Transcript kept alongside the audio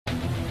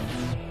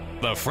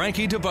The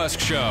Frankie DeBusk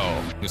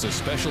Show is a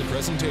special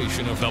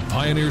presentation of the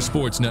Pioneer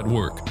Sports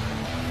Network.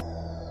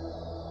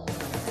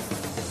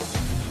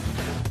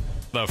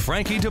 The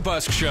Frankie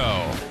DeBusk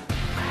Show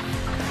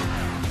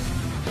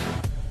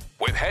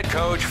with head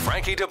coach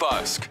Frankie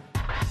DeBusk.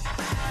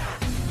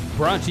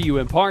 Brought to you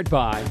in part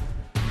by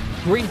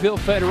Greenville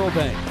Federal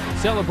Bank,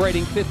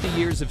 celebrating 50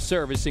 years of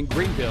service in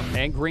Greenville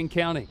and Greene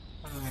County.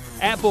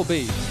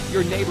 Applebee's,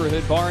 your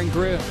neighborhood bar and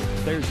grill.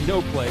 There's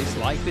no place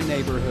like the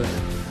neighborhood.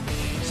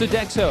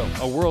 Sodexo,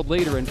 a world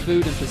leader in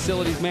food and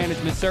facilities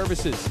management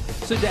services.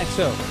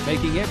 Sodexo,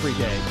 making every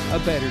day a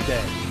better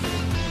day.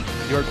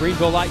 Your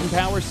Greenville Light and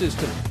Power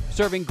System,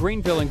 serving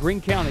Greenville and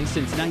Greene County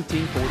since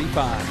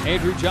 1945.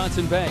 Andrew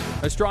Johnson Bank,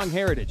 a strong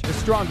heritage, a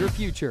stronger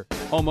future.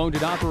 Home-owned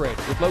and operated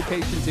with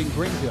locations in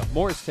Greenville,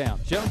 Morristown,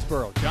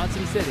 Jonesboro,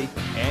 Johnson City,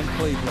 and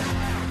Cleveland.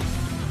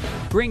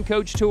 Green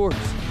Coach Tours,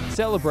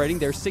 celebrating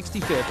their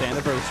 65th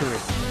anniversary.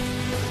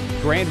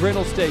 Grand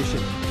Rental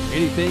Station,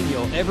 anything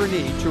you'll ever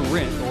need to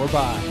rent or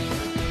buy.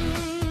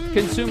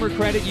 Consumer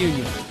Credit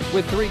Union,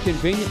 with 3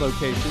 convenient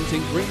locations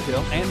in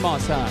Greenville and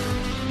Moss High.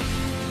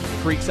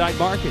 Creekside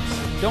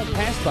Markets, don't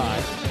pass by,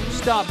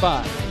 stop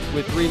by,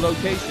 with 3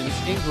 locations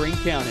in Greene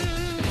County.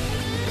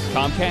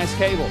 Comcast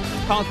Cable,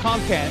 call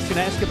Comcast and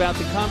ask about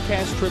the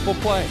Comcast Triple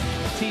Play,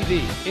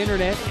 TV,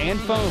 internet, and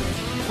phone.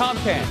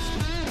 Comcast.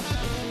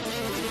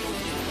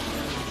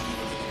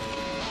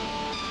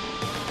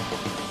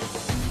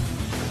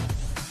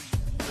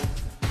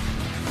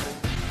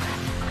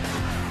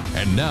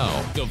 And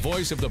now, the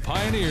voice of the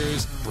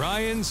Pioneers,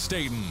 Brian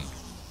Staten.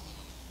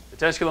 The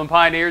Tusculum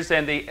Pioneers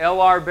and the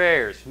LR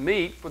Bears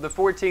meet for the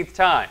 14th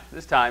time,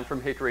 this time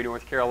from Hickory,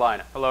 North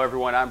Carolina. Hello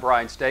everyone, I'm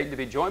Brian Staten, to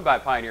be joined by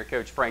Pioneer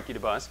coach Frankie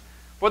DeBusk.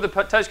 For the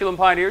Tusculum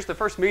Pioneers, the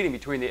first meeting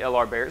between the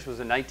LR Bears was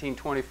in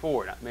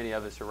 1924. Not many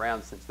of us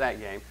around since that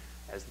game,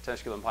 as the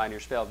Tusculum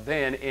Pioneers fell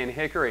then in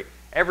Hickory.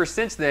 Ever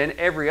since then,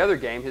 every other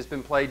game has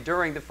been played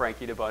during the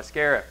Frankie DeBusk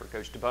era, where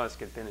Coach DeBusk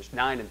had finished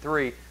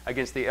 9-3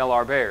 against the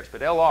LR Bears. But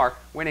LR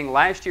winning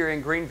last year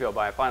in Greenville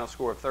by a final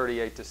score of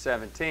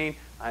 38-17,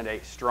 and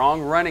a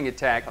strong running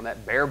attack on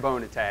that bare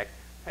bone attack,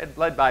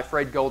 led by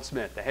Fred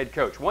Goldsmith, the head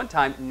coach.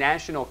 One-time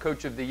National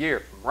Coach of the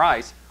Year from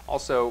Rice,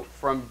 also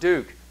from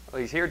Duke.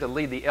 Well, he's here to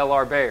lead the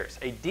LR Bears,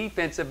 a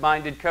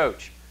defensive-minded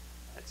coach.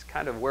 That's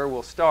kind of where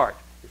we'll start.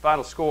 The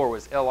final score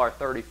was LR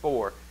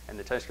 34 and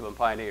the Tusculum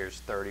Pioneers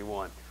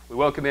 31. We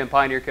welcome in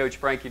Pioneer coach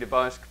Frankie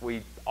DeBusk.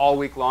 We all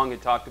week long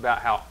had talked about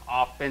how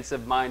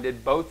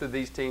offensive-minded both of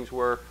these teams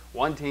were.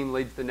 One team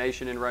leads the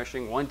nation in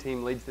rushing, one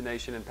team leads the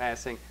nation in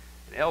passing.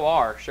 And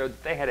LR showed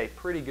that they had a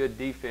pretty good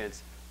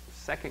defense.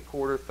 Second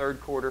quarter, third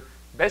quarter.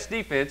 Best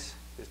defense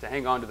is to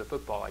hang on to the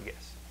football, I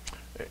guess.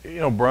 You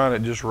know, Brian,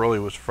 it just really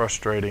was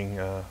frustrating.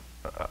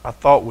 I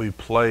thought we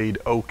played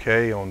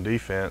okay on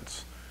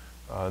defense,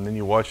 and then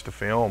you watch the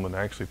film and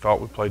actually thought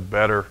we played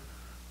better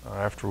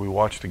after we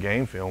watched the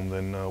game film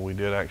than we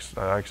did.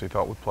 I actually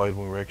thought we played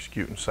when we were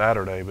executing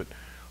Saturday, but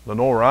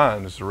Lenoir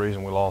Rhyne is the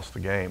reason we lost the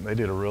game. They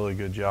did a really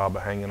good job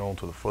of hanging on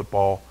to the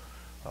football,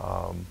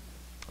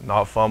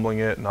 not fumbling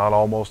it, not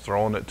almost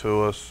throwing it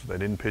to us. They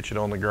didn't pitch it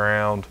on the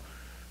ground.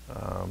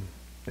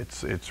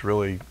 It's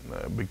really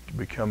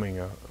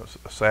becoming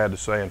sad to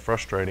say and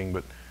frustrating,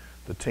 but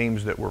the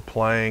teams that we're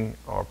playing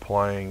are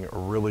playing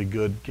really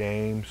good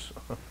games,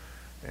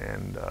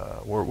 and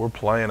we're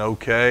playing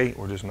okay.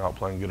 We're just not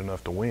playing good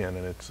enough to win,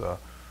 and it's the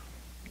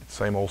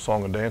same old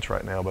song and dance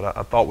right now. But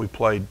I thought we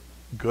played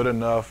good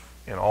enough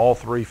in all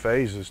 3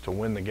 phases to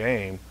win the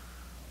game,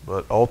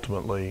 but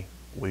ultimately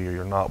we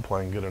are not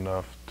playing good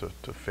enough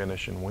to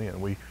finish and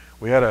win.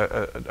 We had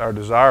our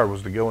desire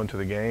was to go into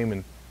the game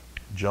and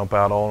jump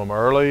out on them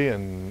early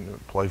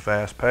and play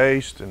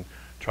fast-paced and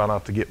try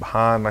not to get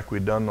behind like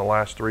we've done the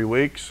last 3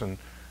 weeks. And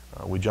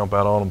we jump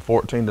out on them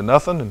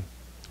 14-0 and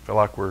feel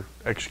like we're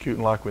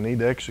executing like we need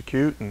to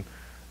execute, and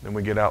then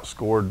we get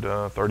outscored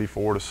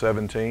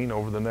 34-17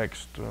 over the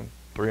next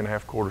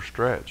 3.5 quarter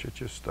stretch. It's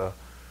just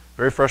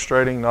very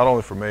frustrating, not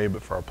only for me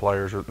but for our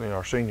players. You know,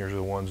 our seniors are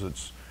the ones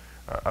that's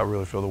I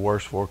really feel the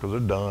worst for, because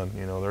they're done.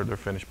 You know, they're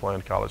finished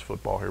playing college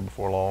football here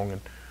before long,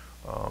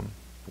 and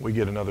we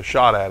get another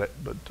shot at it.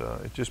 But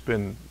it's just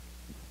been,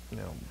 you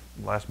know,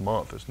 last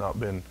month it's not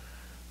been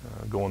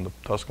going the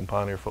Tusculum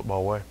Pioneer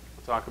football way.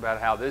 We'll talk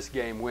about how this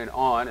game went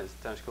on, as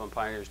the Tusculum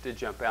Pioneers did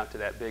jump out to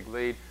that big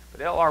lead.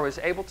 But LR was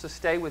able to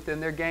stay within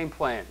their game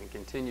plan and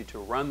continue to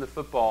run the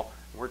football.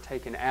 And we're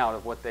taken out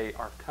of what they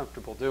are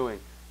comfortable doing.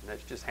 And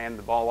that's just hand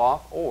the ball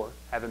off or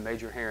having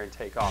Major Heron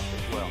take off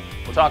as well.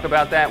 We'll talk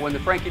about that when the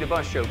Frankie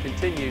DeBusk Show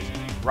continues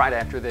right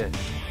after this.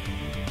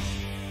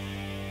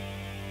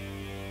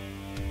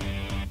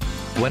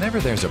 Whenever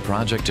there's a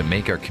project to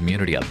make our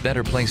community a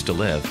better place to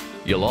live,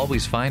 you'll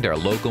always find our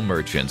local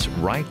merchants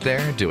right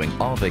there doing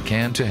all they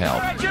can to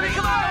help.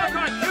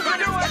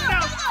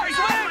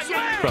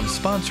 From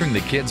sponsoring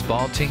the kids'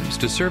 ball teams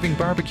to serving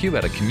barbecue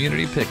at a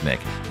community picnic,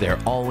 they're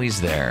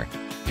always there.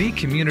 Be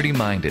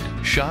community-minded.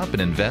 Shop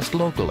and invest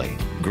locally.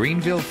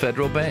 Greenville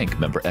Federal Bank,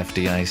 member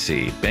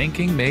FDIC.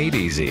 Banking made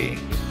easy.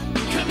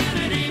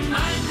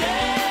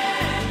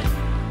 Community-minded,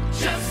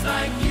 just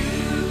like you.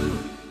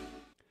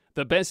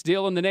 The best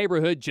deal in the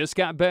neighborhood just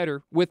got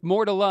better with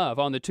more to love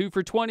on the 2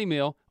 for $20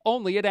 meal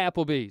only at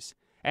Applebee's.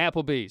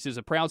 Applebee's is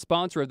a proud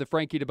sponsor of the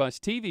Frankie DeBusk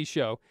TV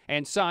show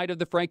and side of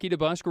the Frankie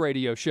DeBusk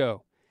radio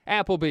show.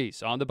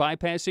 Applebee's on the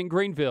bypass in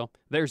Greenville.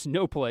 There's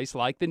no place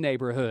like the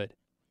neighborhood.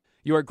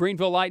 Your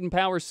Greenville Light and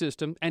Power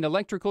System, an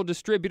electrical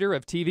distributor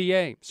of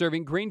TVA,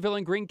 serving Greenville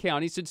and Greene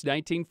County since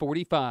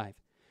 1945.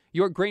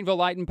 Your Greenville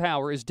Light and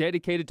Power is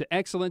dedicated to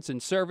excellence in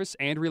service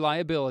and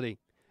reliability.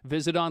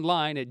 Visit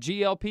online at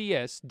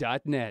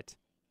glps.net.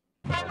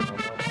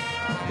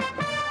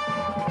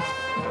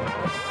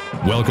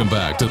 Welcome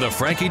back to the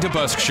Frankie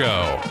DeBusk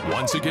Show.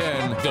 Once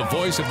again, the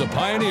voice of the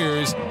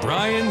Pioneers,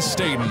 Brian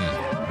Staten.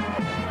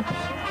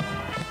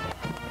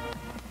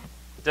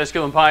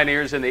 Tusculum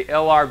Pioneers and the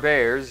LR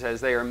Bears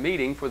as they are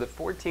meeting for the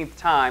 14th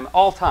time,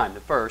 all-time,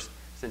 the first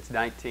since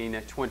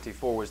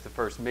 1924 was the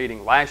first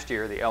meeting. Last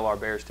year, the LR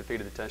Bears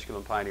defeated the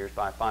Tusculum Pioneers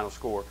by a final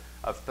score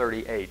of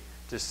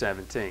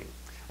 38-17.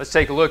 Let's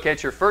take a look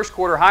at your first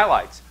quarter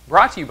highlights,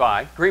 brought to you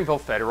by Greenville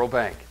Federal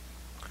Bank.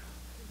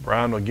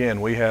 Brian, again,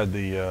 we had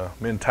the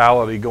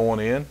mentality going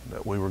in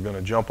that we were going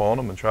to jump on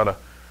them and try to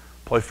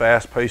play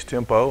fast-paced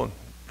tempo and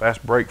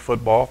fast break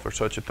football, if there's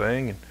such a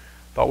thing, and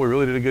thought we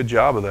really did a good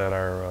job of that.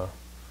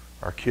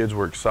 Our kids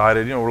were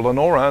excited. You know,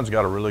 Lenoir's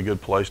got a really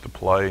good place to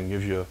play and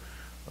gives you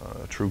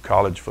a true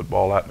college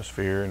football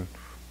atmosphere, and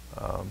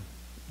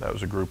that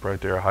was a group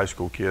right there, high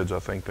school kids. I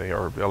think they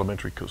are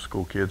elementary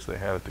school kids they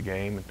had at the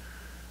game. And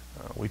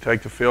we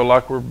take the field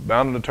like we're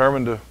bound and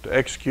determined to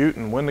execute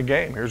and win the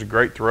game. Here's a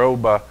great throw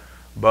by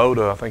Bo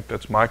to, I think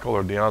that's Michael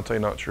or Deontay,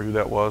 not sure who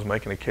that was,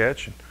 making a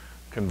catch and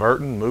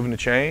converting, moving the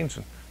chains.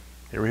 And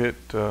here we hit,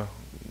 I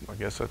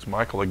guess that's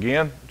Michael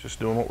again, just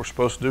doing what we're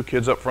supposed to do.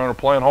 Kids up front are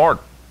playing hard.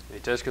 The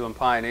Tusculum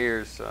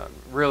Pioneers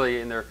really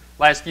in their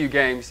last few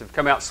games have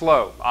come out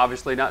slow.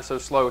 Obviously not so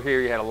slow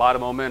here. You had a lot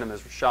of momentum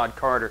as Rashad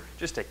Carter,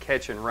 just a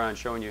catch and run,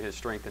 showing you his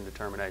strength and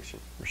determination.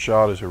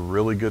 Rashad is a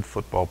really good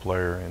football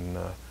player, and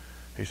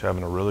he's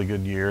having a really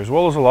good year, as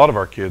well as a lot of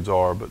our kids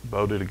are, but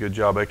Bo did a good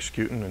job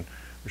executing, and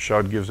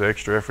Rashad gives the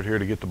extra effort here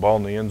to get the ball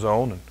in the end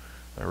zone, and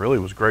it really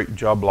was a great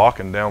job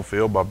blocking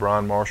downfield by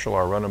Brian Marshall,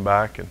 our running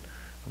back, and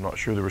I'm not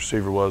sure the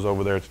receiver was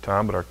over there at the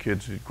time, but our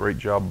kids did a great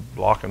job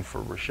blocking for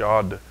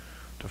Rashad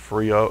to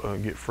free up,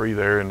 get free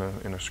there in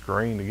a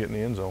screen to get in the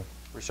end zone.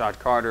 Rashad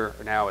Carter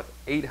now with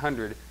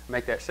 800,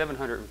 make that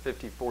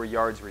 754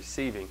 yards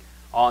receiving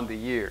on the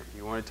year.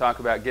 You want to talk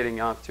about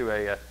getting off to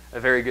a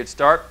very good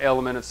start.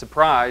 Element of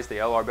surprise, the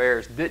LR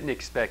Bears didn't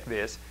expect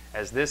this,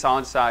 as this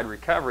onside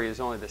recovery is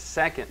only the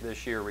second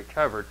this year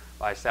recovered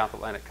by a South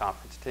Atlantic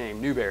Conference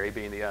team, Newberry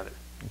being the other.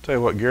 I'll tell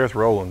you what, Gareth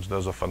Rowlands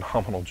does a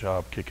phenomenal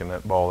job kicking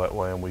that ball that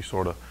way, and we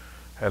sort of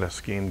had a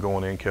scheme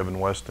going in. Kevin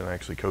Weston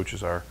actually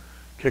coaches our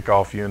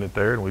kickoff unit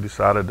there, and we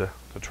decided to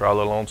try a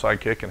little onside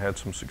kick and had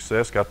some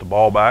success, got the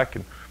ball back,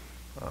 and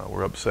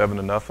we're up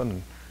 7-0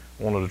 and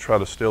wanted to try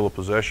to steal a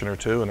possession or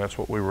two, and that's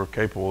what we were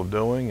capable of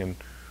doing. And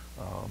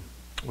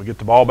we get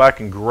the ball back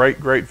in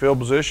great field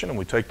position, and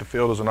we take the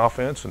field as an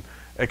offense and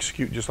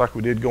execute just like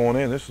we did going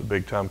in. This is a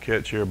big-time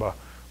catch here by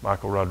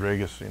Michael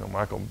Rodriguez. You know,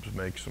 Michael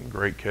makes some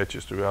great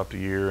catches throughout the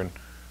year, and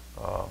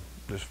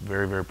just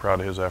very proud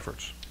of his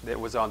efforts. It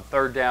was on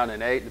 3rd down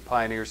and 8. The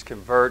Pioneers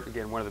convert.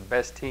 Again, one of the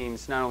best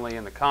teams not only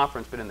in the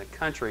conference but in the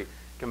country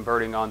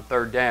converting on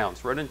 3rd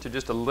downs. Run into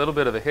just a little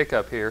bit of a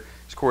hiccup here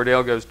as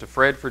Cordell goes to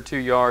Fred for 2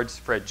 yards,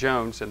 Fred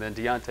Jones, and then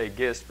Deontay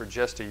Gist for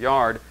just a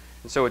yard.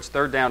 And so it's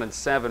 3rd down and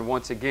 7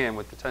 once again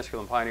with the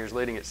Tusculum Pioneers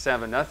leading at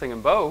 7-0.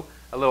 And Bo,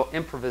 a little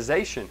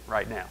improvisation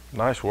right now.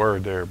 Nice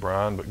word there,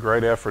 Brian, but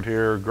great effort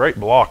here. Great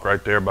block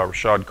right there by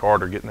Rashad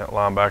Carter getting that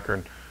linebacker.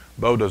 And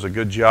Bo does a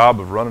good job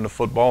of running the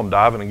football and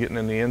diving and getting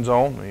in the end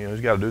zone. You know,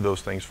 he's got to do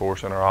those things for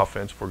us in our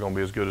offense if we're going to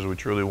be as good as we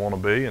truly want to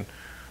be. And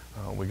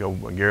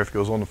Gareth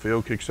goes on the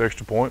field, kicks the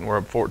extra point, and we're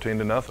up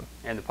 14-0.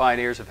 And the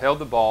Pioneers have held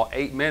the ball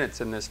 8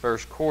 minutes in this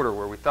first quarter,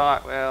 where we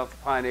thought, well, if the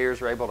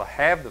Pioneers are able to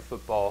have the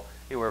football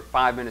anywhere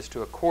 5 minutes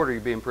to a quarter,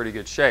 you'd be in pretty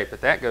good shape.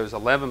 But that goes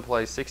 11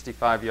 plays,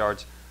 65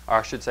 yards, or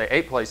I should say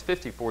 8 plays,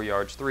 54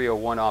 yards,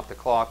 3:01 off the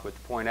clock, with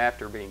the point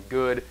after being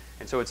good.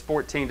 And so it's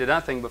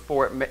 14-0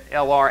 before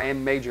LR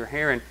and Major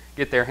Heron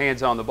get their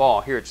hands on the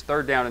ball. Here it's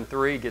 3rd down and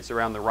 3, gets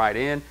around the right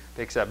end,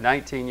 picks up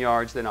 19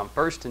 yards. Then on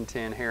 1st and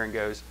 10, Heron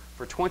goes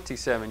for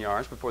 27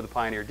 yards before the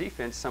Pioneer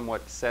defense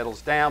somewhat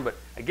settles down. But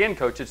again,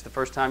 Coach, it's the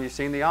first time you've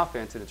seen the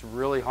offense, and it's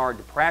really hard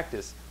to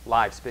practice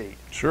live speed.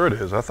 Sure it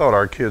is. I thought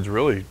our kids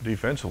really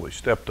defensively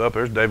stepped up.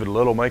 There's David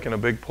Little making a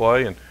big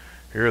play, and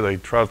here they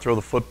try to throw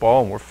the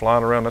football, and we're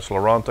flying around. That's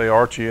Lorante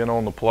Archie in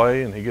on the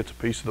play, and he gets a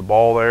piece of the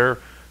ball there.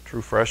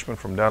 True freshman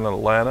from down in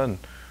Atlanta, and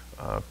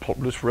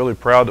just really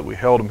proud that we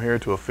held him here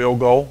to a field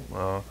goal.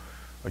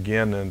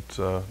 Again, it's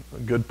a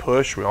good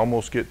push. We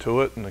almost get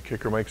to it, and the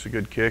kicker makes a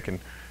good kick. And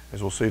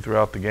as we'll see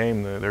throughout the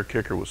game, their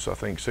kicker was, I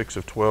think, 6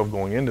 of 12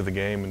 going into the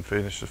game and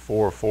finished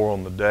 4 of 4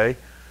 on the day.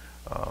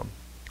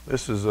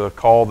 This is a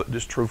call that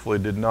just truthfully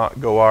did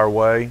not go our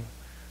way.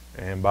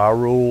 And by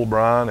rule,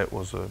 Brian, it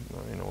was a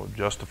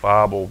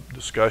justifiable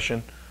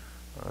discussion.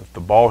 If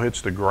the ball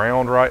hits the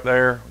ground right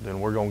there,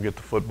 then we're going to get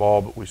the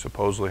football, but we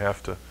supposedly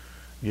have to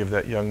give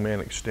that young man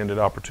extended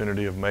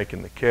opportunity of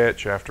making the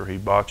catch after he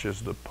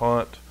botches the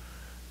punt.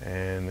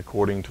 And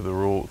according to the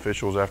rule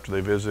officials after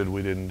they visited,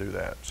 we didn't do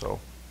that. So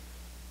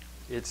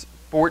it's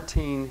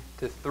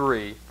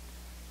 14-3.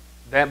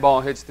 That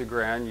ball hits the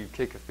ground. You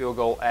kick a field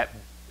goal at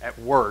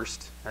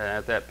worst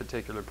at that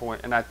particular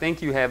point. And I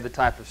think you have the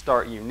type of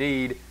start you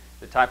need,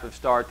 the type of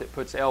start that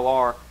puts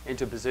LR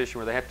into a position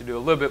where they have to do a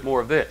little bit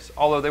more of this.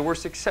 Although they were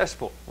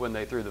successful when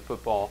they threw the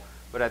football,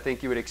 but I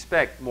think you would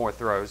expect more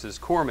throws as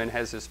Corman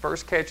has his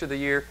first catch of the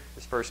year,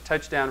 his first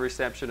touchdown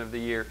reception of the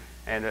year,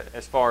 and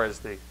as far as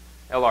the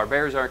LR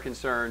Bears are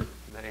concerned,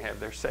 they have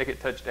their second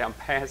touchdown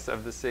pass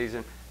of the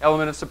season.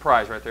 Element of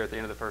surprise right there at the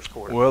end of the first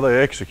quarter. Well,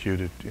 they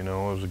executed. You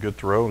know, it was a good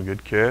throw and a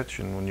good catch,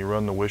 and when you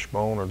run the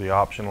wishbone or the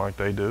option like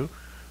they do,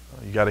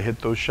 you got to hit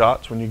those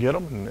shots when you get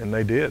them, and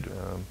they did.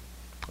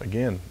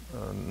 Again,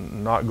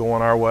 not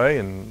going our way,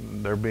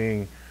 and they're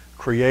being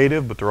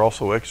creative, but they're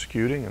also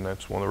executing, and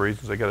that's one of the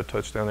reasons they got a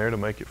touchdown there to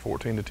make it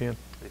 14-10.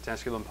 The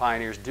Tusculum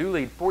Pioneers do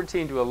lead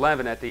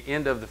 14-11 at the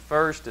end of the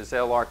first as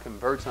LR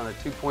converts on a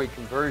two-point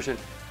conversion.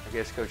 I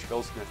guess Coach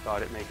Goldsmith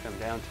thought it may come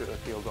down to a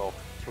field goal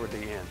toward the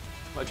end.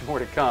 Much more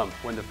to come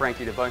when the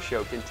Frankie DeBusk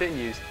Show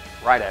continues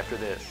right after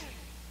this.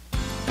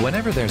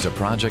 Whenever there's a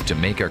project to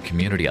make our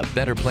community a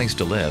better place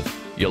to live,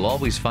 you'll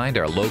always find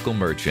our local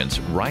merchants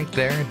right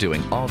there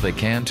doing all they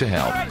can to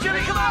help.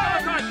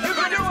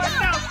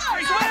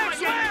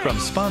 From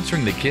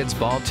sponsoring the kids'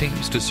 ball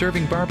teams to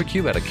serving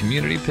barbecue at a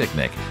community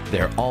picnic,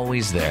 they're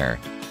always there.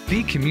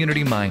 Be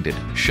community-minded.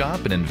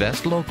 Shop and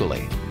invest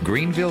locally.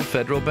 Greenville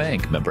Federal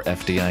Bank, member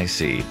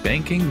FDIC.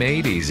 Banking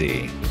made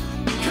easy.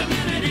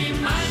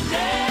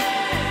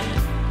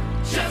 Community-minded,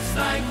 just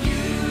like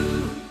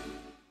you.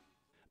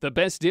 The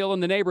best deal in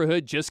the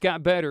neighborhood just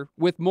got better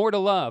with more to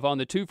love on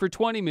the 2 for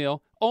 $20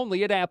 meal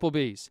only at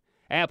Applebee's.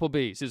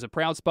 Applebee's is a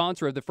proud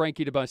sponsor of the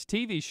Frankie DeBusk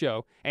TV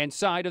show and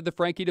side of the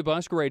Frankie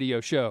DeBusk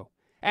radio show.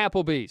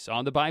 Applebee's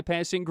on the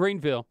bypass in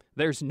Greenville.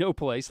 There's no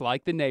place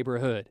like the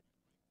neighborhood.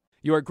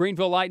 Your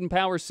Greenville Light and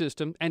Power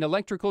System, an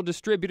electrical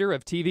distributor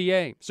of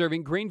TVA,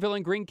 serving Greenville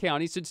and Greene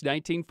County since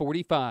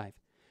 1945.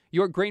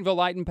 Your Greenville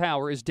Light and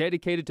Power is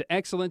dedicated to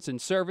excellence in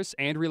service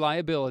and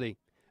reliability.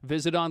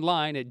 Visit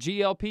online at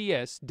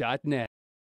glps.net.